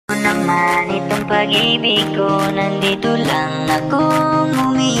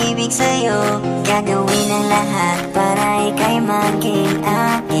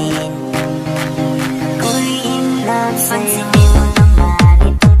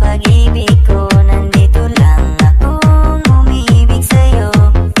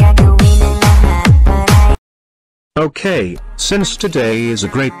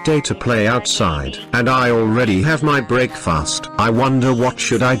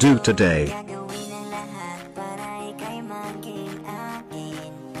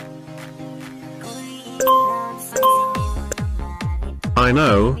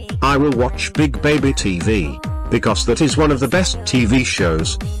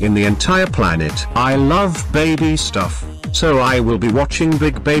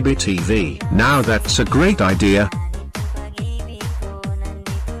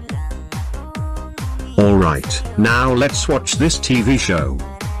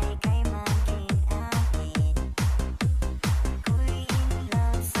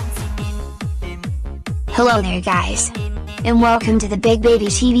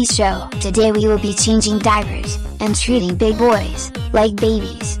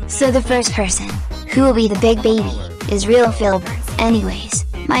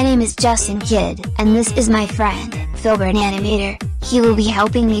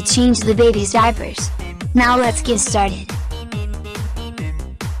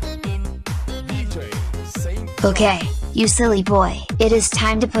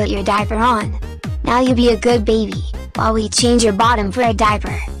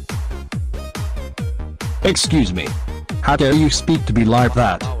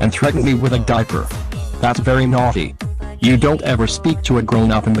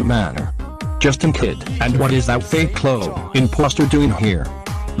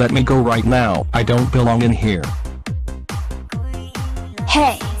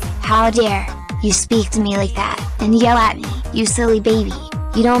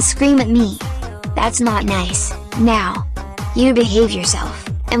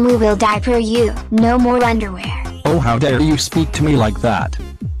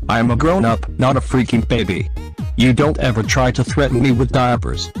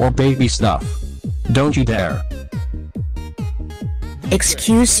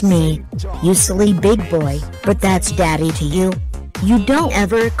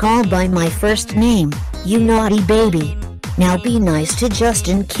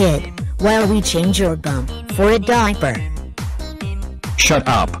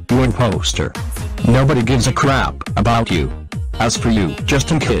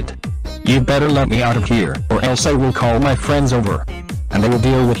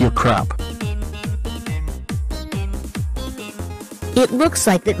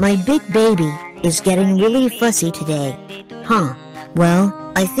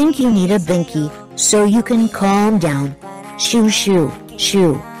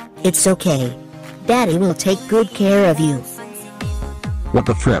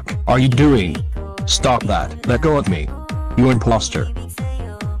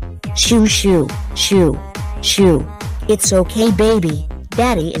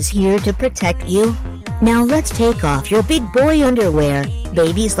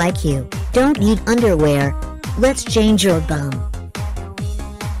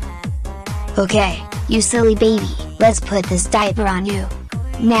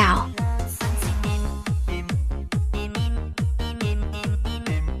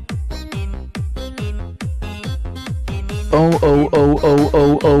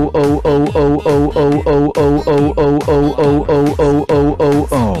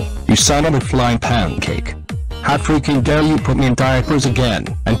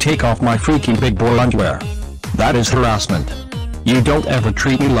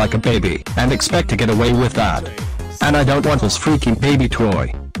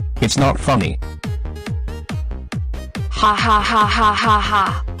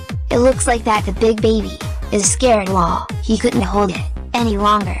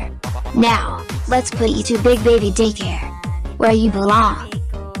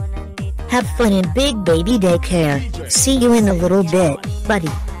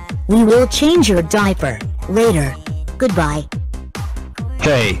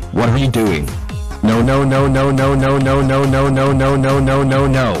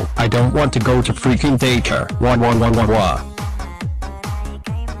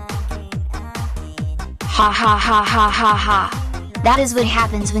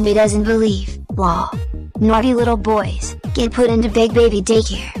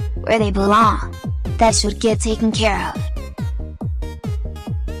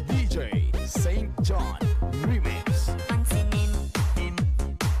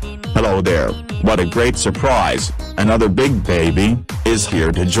Hello there, what a great surprise, another big baby is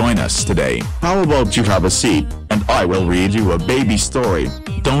here to join us today. How about you have a seat, and I will read you a baby story.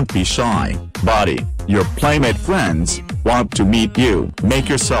 Don't be shy, buddy, your playmate friends want to meet you. Make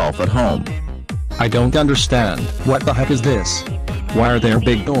yourself at home. I don't understand. What the heck is this? Why are there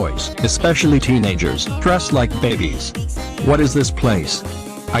big boys, especially teenagers, dressed like babies? What is this place?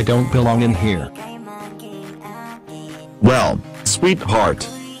 I don't belong in here. Well, sweetheart,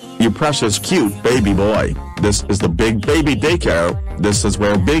 you precious cute baby boy, this is the Big Baby Daycare, this is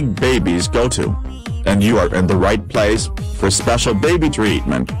where big babies go to. And you are in the right place for special baby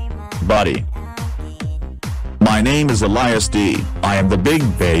treatment, buddy. My name is Elias D. I am the Big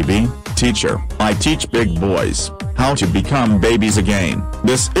Baby teacher. I teach big boys how to become babies again.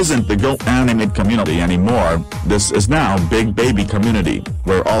 This isn't the GoAnimate community anymore, this is now Big Baby community,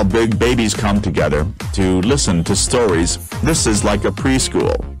 where all big babies come together to listen to stories. This is like a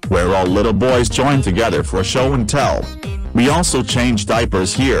preschool, where all little boys join together for show and tell. We also change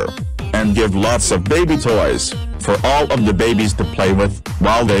diapers here, and give lots of baby toys, for all of the babies to play with,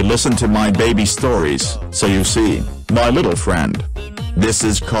 while they listen to my baby stories. So you see, my little friend, this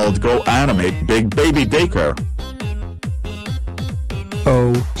is called GoAnimate Big Baby Daycare.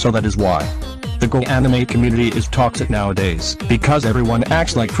 Oh, so that is why the GoAnimate community is toxic nowadays, because everyone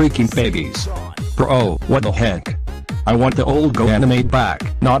acts like freaking babies. Bro, what the heck? I want the old GoAnimate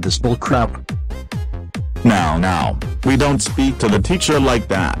back, not this bull crap. Now, we don't speak to the teacher like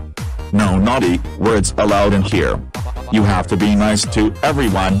that. No naughty words allowed in here. You have to be nice to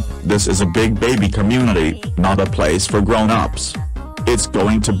everyone. This is a big baby community, not a place for grown-ups. It's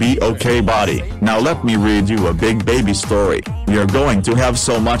going to be okay, buddy. Now let me read you a big baby story. You're going to have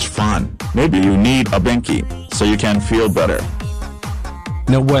so much fun. Maybe you need a binky, so you can feel better.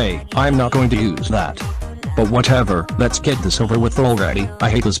 No way, I'm not going to use that. But whatever, let's get this over with already. I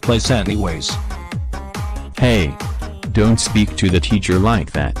hate this place anyways. Hey, don't speak to the teacher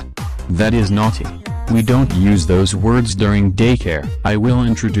like that. That is naughty. We don't use those words during daycare. I will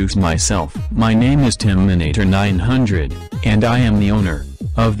introduce myself. My name is Timinator900, and I am the owner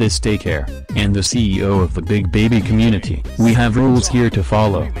of this daycare, and the CEO of the Big Baby community. We have rules here to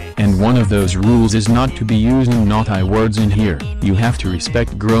follow, and one of those rules is not to be using naughty words in here. You have to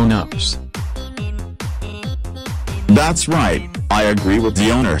respect grown-ups. That's right, I agree with the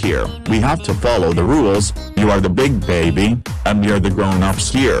owner here. We have to follow the rules. You are the big baby, and we are the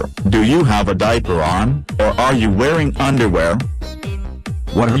grown-ups here. Do you have a diaper on, or are you wearing underwear?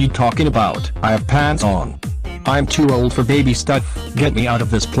 What are you talking about? I have pants on. I'm too old for baby stuff. Get me out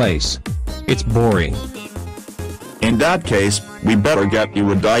of this place. It's boring. In that case, we better get you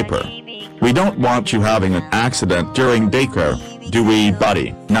a diaper. We don't want you having an accident during daycare, do we,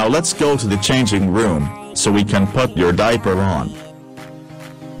 buddy? Now let's go to the changing room, so we can put your diaper on.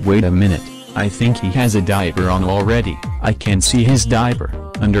 Wait a minute, I think he has a diaper on already. I can see his diaper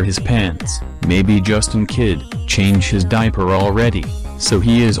under his pants. Maybe Justin Kid changed his diaper already, so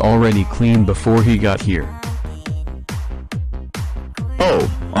he is already clean before he got here.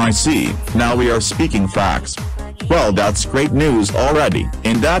 Oh, I see, now we are speaking facts. Well, that's great news already.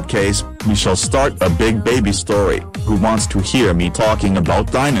 In that case, we shall start a big baby story. Who wants to hear me talking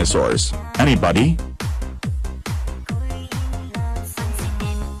about dinosaurs? Anybody?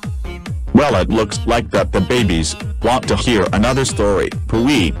 Well, it looks like that the babies want to hear another story.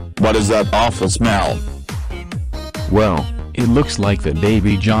 Pooey, what is that awful smell? Well, it looks like that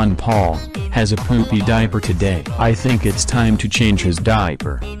baby John Paul has a poopy diaper today. I think it's time to change his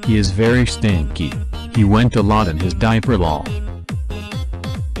diaper. He is very stinky. He went a lot in his diaper lol.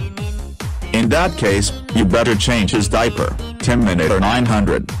 In that case, you better change his diaper,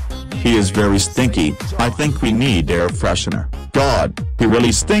 Timinator900. He is very stinky. I think we need air freshener. God, he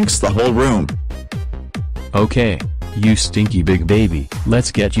really stinks the whole room. Okay, you stinky big baby,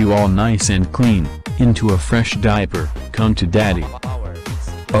 let's get you all nice and clean, into a fresh diaper. Come to daddy.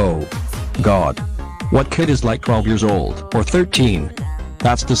 Oh. God. What kid is like 12 years old, or 13?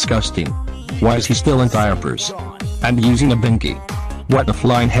 That's disgusting. Why is he still in diapers? And using a binky? What the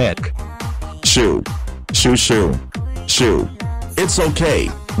flying heck? Shoo. Shoo shoo. Shoo. It's okay,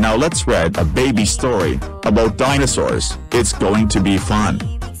 now let's read a baby story about dinosaurs. It's going to be fun.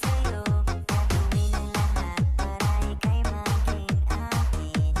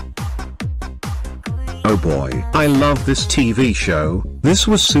 Oh boy, I love this TV show. This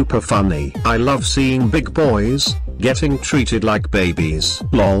was super funny. I love seeing big boys getting treated like babies.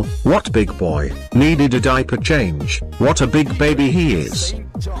 Lol, what big boy needed a diaper change? What a big baby he is.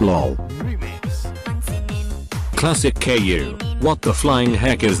 Lol. Classic Caillou, what the flying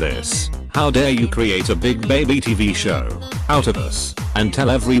heck is this? How dare you create a big baby TV show out of us? and tell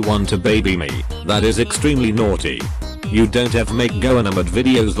everyone to baby me. That is extremely naughty. You don't ever make GoAnimate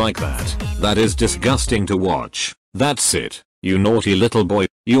videos like that. That is disgusting to watch. That's it. You naughty little boy.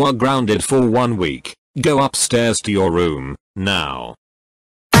 You are grounded for 1 week. Go upstairs to your room, now.